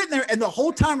we're sitting there and the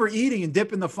whole time we're eating and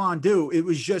dipping the fondue, it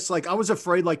was just like, I was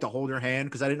afraid like to hold her hand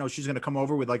because I didn't know she's going to come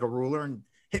over with like a ruler and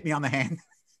hit me on the hand.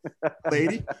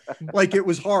 Lady, like it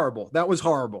was horrible. That was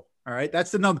horrible. All right. That's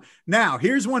the number. Now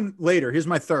here's one later. Here's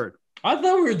my third. I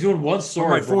thought we were doing one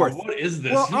story. My fourth. What is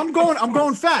this? Well, I'm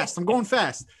going fast.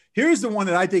 Here's the one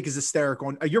that I think is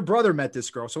hysterical. Your brother met this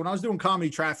girl. So when I was doing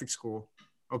comedy traffic school,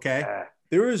 okay,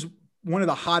 there was one of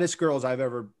the hottest girls I've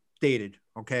ever dated.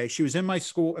 Okay. She was in my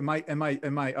school, in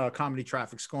my comedy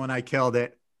traffic school, and I killed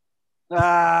it.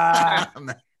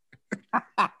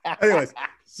 Anyways,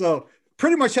 so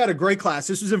pretty much had a great class.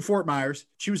 This was in Fort Myers.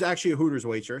 She was actually a Hooters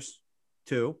waitress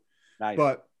too. Nice.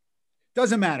 But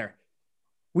doesn't matter.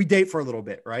 We date for a little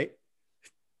bit, right?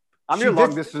 I'm your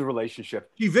long distance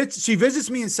relationship. She visits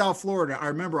me in South Florida. I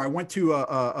remember I went to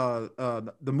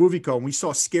the movie co and we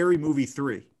saw Scary Movie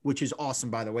 3, which is awesome,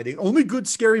 by the way. The only good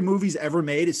scary movies ever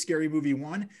made is Scary Movie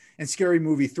 1 and Scary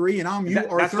Movie 3. And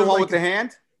that's the one with the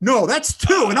hand? No, that's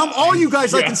 2. And I'm all you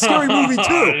guys like in Scary Movie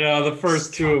 2. Yeah, the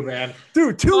first 2, man.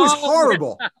 Dude, 2 is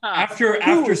horrible.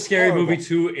 After Scary Movie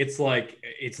 2, it's like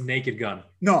it's Naked Gun.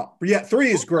 No, but yeah,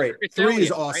 3 is great. 3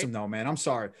 is awesome though, man. I'm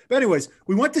sorry. But anyways,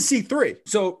 we went to see 3.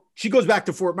 So she goes back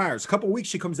to Fort Myers. A couple of weeks,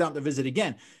 she comes down to visit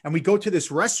again. And we go to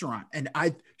this restaurant and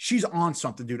she's on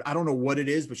something, dude. I don't know what it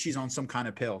is, but she's on some kind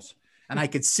of pills. And I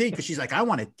could see, because she's like, I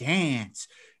want to dance.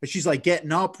 And she's like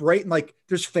getting up, right? And like,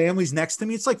 there's families next to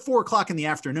me. It's like 4:00 in the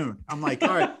afternoon. I'm like, all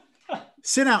right,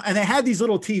 sit down. And they had these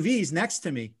little TVs next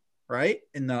to me, right?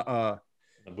 In the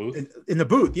booth? In the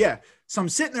booth, yeah. So I'm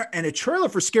sitting there and a trailer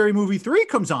for Scary Movie 3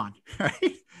 comes on,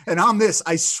 right? And I'm this,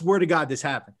 I swear to God, this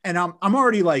happened. And I'm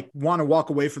already like, want to walk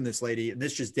away from this lady. And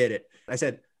this just did it. I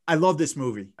said, I love this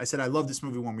movie. I said, I love this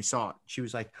movie when we saw it. She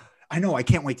was like, I know, I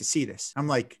can't wait to see this. I'm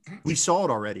like, we saw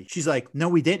it already. She's like, no,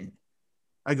 we didn't.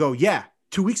 I go, yeah,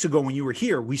 2 weeks ago when you were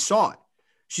here, we saw it.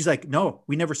 She's like, no,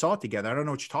 we never saw it together. I don't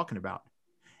know what you're talking about.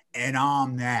 And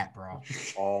I'm that, bro.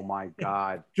 Oh my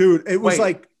God. Dude, it was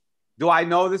like, do I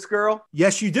know this girl?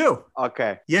 yes, you do.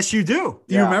 Okay. Yes, you do.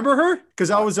 Do you remember her?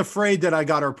 Because I was afraid that I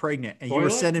got her pregnant and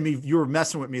you were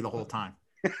messing with me the whole time.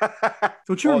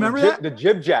 Don't you remember that? The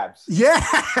jib jabs. Yeah.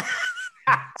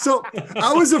 So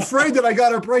I was afraid that I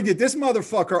got her pregnant. This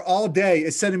motherfucker all day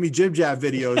is sending me jib jab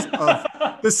videos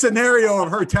of the scenario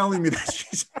of her telling me that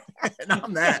she's and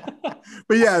I'm that.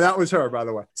 But yeah, that was her, by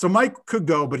the way. So Mike could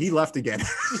go, but he left again.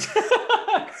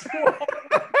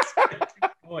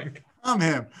 I'm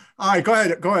him. All right, go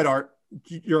ahead, Art.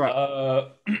 You're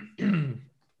up.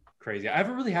 Crazy. I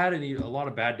haven't really had a lot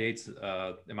of bad dates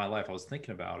in my life. I was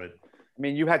thinking about it. I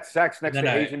mean, you had sex next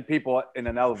to Asian people in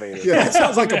an elevator. Yeah, it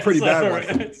sounds like a pretty bad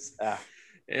one.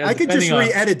 I could just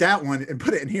re-edit that one and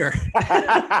put it in here.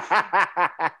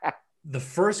 My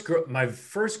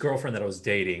first girlfriend that I was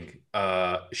dating,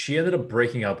 she ended up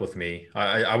breaking up with me.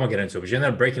 I won't get into it, but she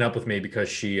ended up breaking up with me because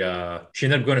she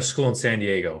ended up going to school in San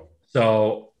Diego.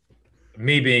 So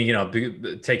me being,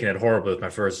 taking it horribly with my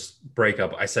first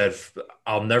breakup, I said,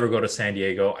 I'll never go to San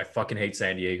Diego. I fucking hate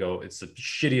San Diego. It's the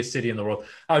shittiest city in the world.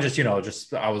 I was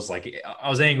just, I was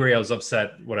angry. I was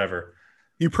upset, whatever.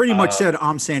 You pretty much said,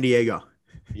 I'm San Diego.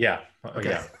 Yeah. Okay.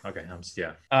 Yeah. Okay.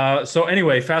 So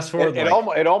anyway, fast forward.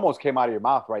 It almost came out of your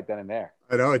mouth right then and there.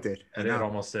 I know it did. It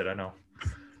almost did. I know.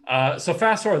 So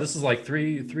fast forward. This is like 4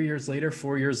 years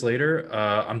later.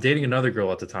 I'm dating another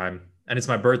girl at the time, and it's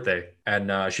my birthday.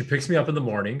 And she picks me up in the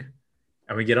morning,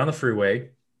 and we get on the freeway.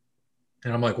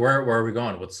 And I'm like, where are we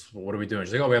going? What are we doing?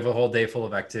 She's like, oh, we have a whole day full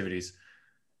of activities.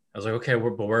 I was like, okay,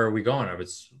 but where are we going? Are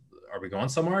we going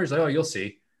somewhere? She's like, oh, you'll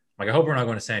see. I'm like, I hope we're not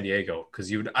going to San Diego,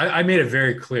 because I made it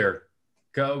very clear.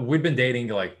 We've been dating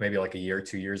like maybe like a year,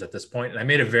 2 years at this point, and I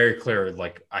made it very clear,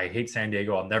 like, I hate San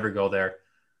Diego. I'll never go there.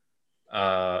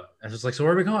 And she's like, so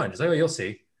where are we going? She's like, oh, you'll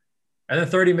see. And then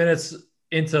 30 minutes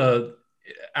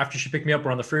after she picked me up,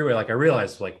 we're on the freeway. Like, I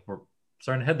realized, like, we're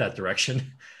starting to head that direction.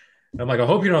 And I'm like, I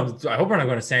hope we're not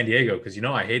going to San Diego, because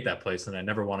I hate that place and I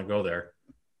never want to go there.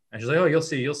 And she's like, oh, you'll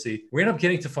see. We end up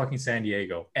getting to fucking San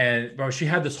Diego. And bro, she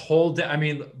had this whole day. I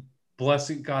mean,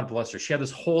 God bless her. She had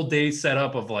this whole day set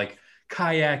up of like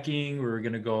kayaking. We were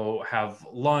going to go have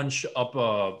lunch up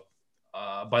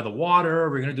by the water.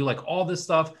 We're going to do like all this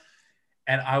stuff.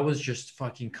 And I was just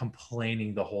fucking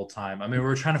complaining the whole time. I mean, we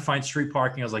were trying to find street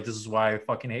parking. I was like, this is why I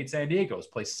fucking hate San Diego. This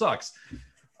place sucks.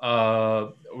 There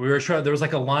was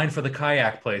like a line for the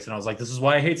kayak place. And I was like, this is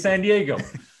why I hate San Diego.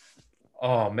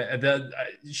 Oh man,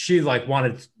 she like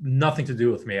wanted nothing to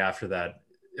do with me after that.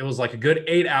 It was like a good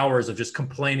 8 hours of just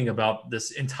complaining about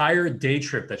this entire day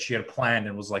trip that she had planned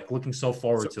and was like looking so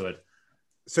forward to it.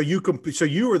 So you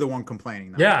were the one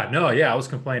complaining. Though. I was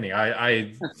complaining.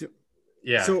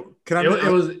 Yeah. So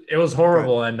it was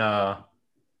horrible, and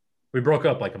we broke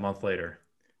up like a month later.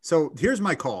 So here's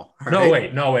my call. No,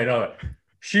 wait.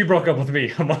 She broke up with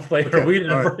me a month later. Okay, we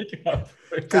didn't break up.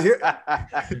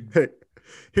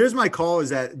 Here's my call: is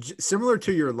that similar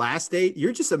to your last date?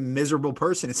 You're just a miserable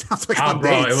person. It sounds like on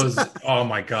bro, dates. it was. Oh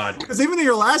my god! Because even in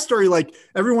your last story, like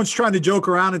everyone's trying to joke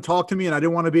around and talk to me, and I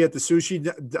didn't want to be at the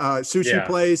sushi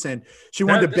place, and she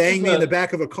wanted to bang me in the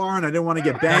back of a car, and I didn't want to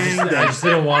get banged. I just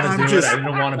didn't want to do it. I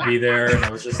didn't want to be there, and I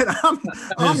was just,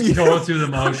 I'm just going through the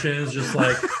motions, just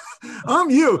like. I'm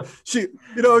you.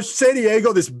 San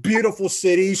Diego, this beautiful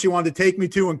city she wanted to take me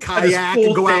to and kayak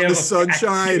and go out in the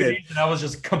sunshine. And I was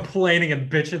just complaining and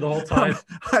bitching the whole time.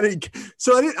 I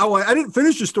didn't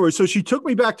finish the story. So she took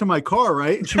me back to my car,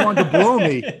 right? And she wanted to blow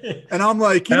me. And I'm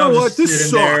like, you know what? This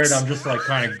sucks. There and I'm just like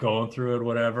kind of going through it,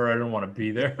 whatever. I didn't want to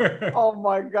be there. Oh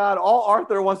my God. All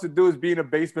Arthur wants to do is be in a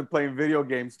basement playing video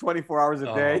games 24 hours a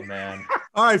day. Oh man.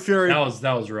 All right, Fury.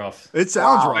 That was rough. It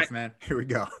sounds rough, man. Here we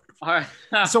go. All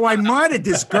right. So I murdered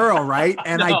this girl, right?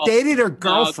 And I dated her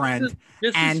girlfriend.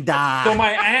 So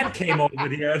my aunt came over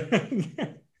here.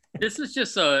 This is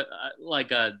just a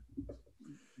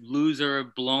loser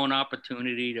blown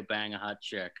opportunity to bang a hot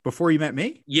chick. Before you met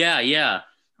me? Yeah.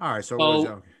 All right.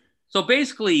 So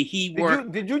basically, he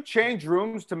worked. Did you change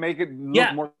rooms to make it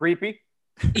look more creepy?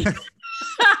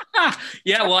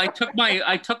 Yeah. Well, I took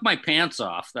my pants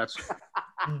off. That's.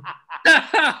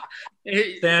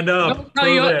 Stand up.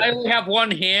 I only have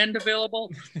one hand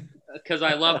available because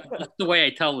I love the way I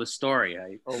tell the story.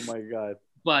 Oh my God.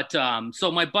 But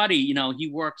so my buddy, he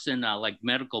works in like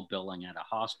medical billing at a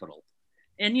hospital,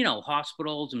 and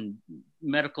hospitals and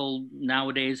medical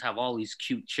nowadays have all these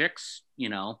cute chicks,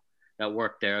 that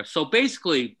work there. So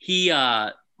basically, he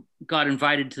got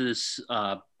invited to this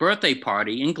birthday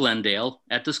party in Glendale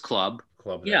at this club.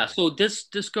 Yeah. So this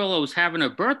girl that was having her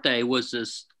birthday was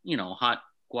this, hot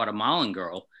Guatemalan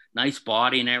girl, nice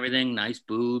body and everything, nice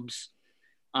boobs.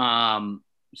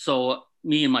 So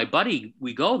me and my buddy,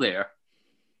 we go there,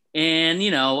 And,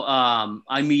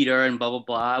 I meet her and blah, blah,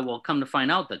 blah. Well, come to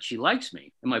find out that she likes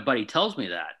me. And my buddy tells me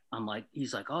that.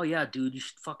 He's like, oh, yeah, dude, you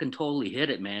should fucking totally hit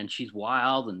it, man. She's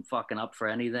wild and fucking up for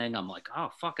anything. I'm like,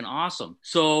 oh, fucking awesome.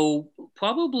 So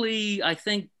probably, I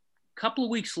think, a couple of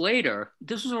weeks later,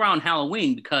 this was around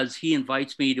Halloween because he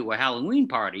invites me to a Halloween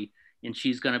party. And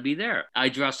she's going to be there. I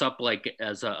dress up like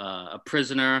as a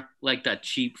prisoner, like that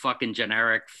cheap fucking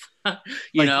generic,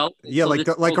 know? Yeah,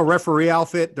 so like a referee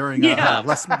outfit during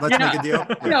let's make a deal.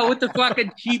 With the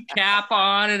fucking cheap cap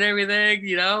on and everything,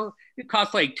 It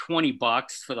costs like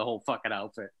 $20 for the whole fucking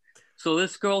outfit. So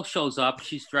this girl shows up.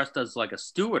 She's dressed as like a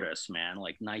stewardess, man,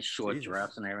 like nice short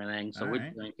dress and everything. So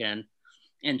we're drinking.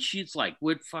 And she's like,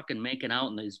 we're fucking making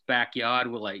out in his backyard.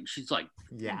 She's like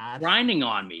grinding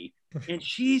on me. And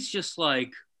she's just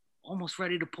like almost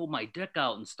ready to pull my dick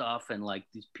out and stuff. And like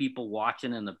these people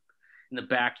watching in the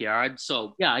backyard.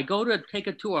 So yeah, I go to take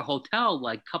her to a hotel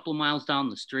like a couple of miles down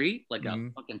the street, like a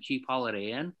fucking cheap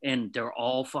Holiday Inn, and they're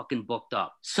all fucking booked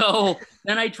up. So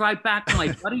then I drive back to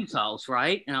my buddy's house,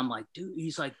 right? And I'm like, dude,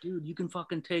 he's like, dude, you can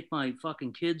fucking take my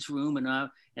fucking kid's room.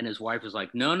 And his wife is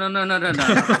like, no. You're not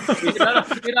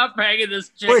banging this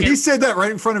chicken. Wait, he said that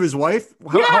right in front of his wife?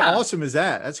 How awesome is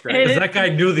that? That's great. Because that guy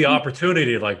knew the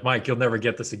opportunity. Like, Mike, you'll never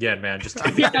get this again, man. Just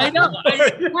take it. I know,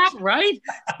 right?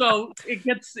 So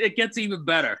it gets even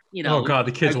better. Oh God,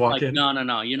 the kids walk in.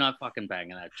 No, you're not fucking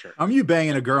banging that chick. I'm you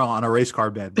banging a girl on a race car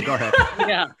bed. But go ahead.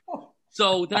 Yeah.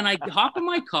 So then I hop in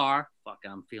my car. Fuck,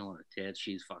 I'm feeling her tits.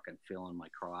 She's fucking feeling my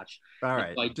crotch. All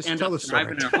right, so just tell the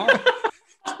story.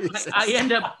 I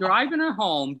end up driving her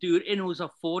home, dude, and it was a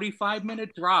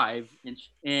 45-minute drive,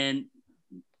 and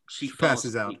she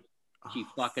passes out. She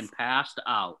fucking passed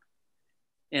out.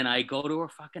 And I go to her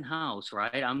fucking house,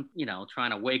 right? I'm,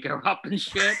 trying to wake her up and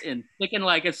shit, and thinking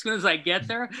like as soon as I get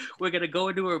there, we're gonna go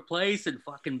into her place and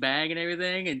fucking bang and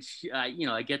everything. And she,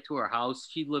 I get to her house.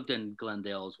 She lived in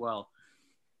Glendale as well.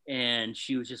 And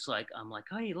she was just like, I'm like,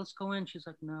 hey, let's go in. She's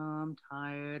like, no, I'm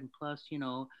tired. And plus,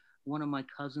 one of my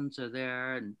cousins are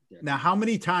there. And now, how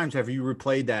many times have you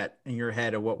replayed that in your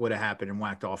head of what would have happened and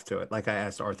whacked off to it? Like I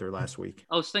asked Arthur last week.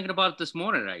 I was thinking about it this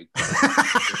morning.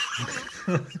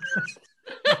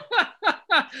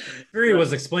 He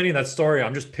was explaining that story.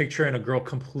 I'm just picturing a girl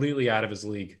completely out of his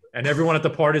league, and everyone at the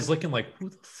party is looking like, "Who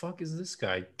the fuck is this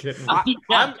guy?"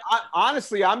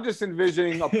 Honestly, I'm just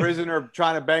envisioning a prisoner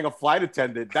trying to bang a flight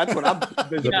attendant. That's what I'm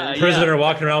envisioning. The prisoner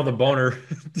walking around with a boner.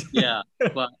 Yeah,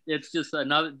 but it's just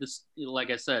another.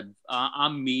 Like I said,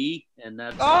 I'm me, and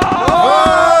that's.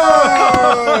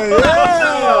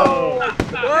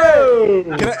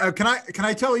 Can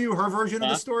I tell you her version of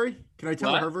the story? Can I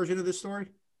tell her version of the story?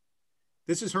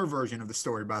 This is her version of the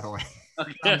story, by the way.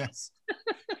 Okay.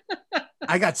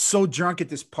 I got so drunk at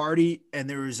this party, and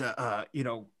there was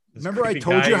remember I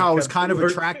told you how I was kind of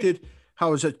attracted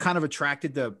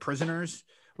to prisoners?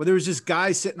 Well, there was this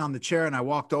guy sitting on the chair, and I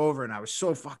walked over, and I was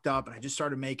so fucked up, and I just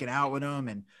started making out with him,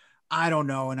 and I don't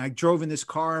know. And I drove in this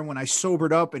car, and when I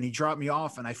sobered up and he dropped me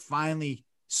off, and I finally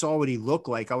saw what he looked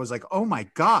like, I was like, oh my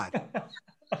God.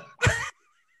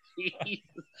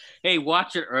 Hey,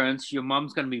 watch it, Ernst. Your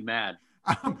mom's going to be mad.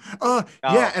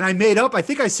 Yeah, and I made up. I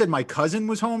think I said my cousin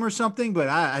was home or something, but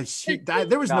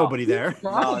there was nobody there.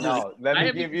 No.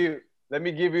 Let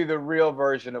me give you the real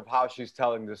version of how she's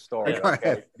telling the story.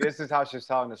 Okay? This is how she's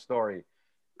telling the story.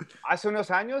 Hace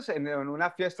unos años, en una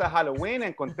fiesta de Halloween,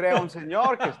 encontré a un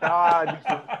señor que estaba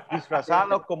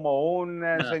disfrazado como un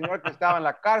señor que estaba en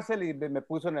la cárcel y me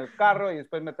puso en el carro y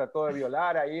después me trató de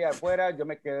violar ahí afuera. Yo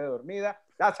me quedé dormida.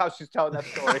 That's how she's telling that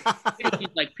story.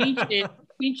 She's like,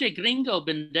 pinche gringo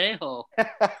pendejo.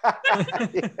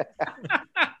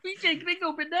 Pinche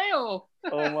gringo pendejo.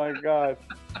 Oh, my God.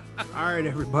 All right,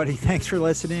 everybody. Thanks for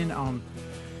listening.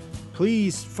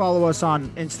 Please follow us on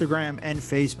Instagram and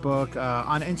Facebook.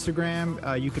 On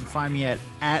Instagram, you can find me at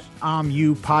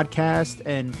 @OMUPodcast.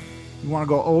 And you want to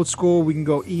go old school, we can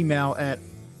go email at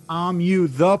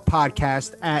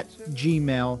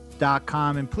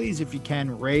omuthepodcast@gmail.com. And please, if you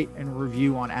can, rate and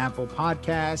review on Apple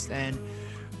Podcasts. And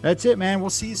that's it, man. We'll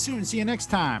see you soon. See you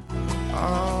next time.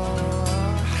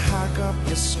 Hike up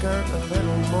your skirt a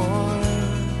little more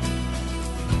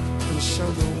and show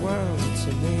the world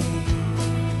to me.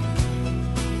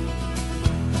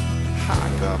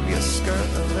 Hike up your skirt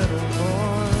a little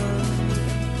more,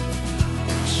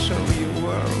 show your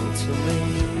world to me.